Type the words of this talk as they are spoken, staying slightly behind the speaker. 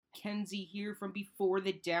Mackenzie here from Before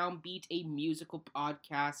the Downbeat, a musical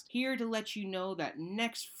podcast, here to let you know that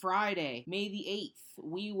next Friday, May the 8th,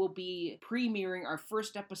 we will be premiering our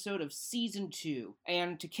first episode of Season 2.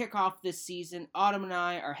 And to kick off this season, Autumn and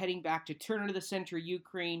I are heading back to turn of the century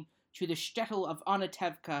Ukraine, to the shtetl of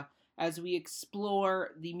Anatevka, as we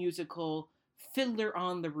explore the musical Fiddler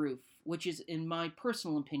on the Roof, which is, in my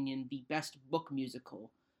personal opinion, the best book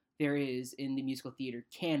musical there is in the musical theater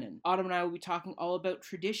canon. Autumn and I will be talking all about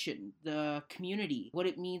tradition, the community, what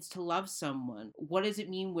it means to love someone, what does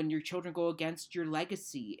it mean when your children go against your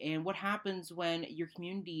legacy, and what happens when your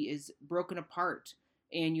community is broken apart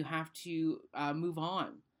and you have to move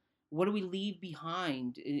on. What do we leave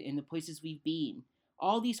behind in the places we've been?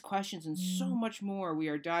 All these questions and so much more we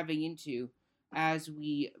are diving into as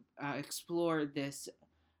we explore this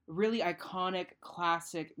really iconic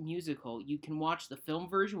classic musical. You can watch the film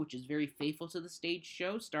version, which is very faithful to the stage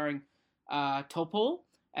show, starring Topol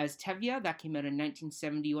as Tevye. That came out in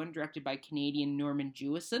 1971, directed by Canadian Norman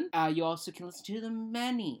Jewison. You also can listen to the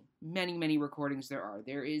many, many, many recordings there are.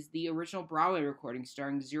 There is the original Broadway recording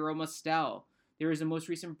starring Zero Mostel. There is a most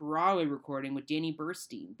recent Broadway recording with Danny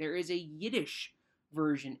Burstein. There is a Yiddish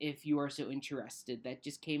version, if you are so interested, that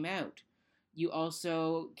just came out. You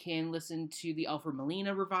also can listen to the Alfred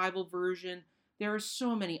Molina revival version. There are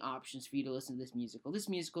so many options for you to listen to this musical. This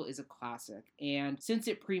musical is a classic, and since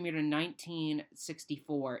it premiered in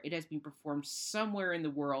 1964, it has been performed somewhere in the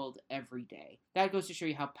world every day. That goes to show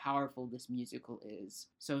you how powerful this musical is.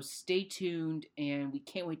 So stay tuned, and we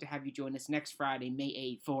can't wait to have you join us next Friday,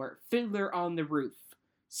 May 8th, for Fiddler on the Roof.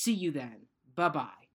 See you then. Bye-bye.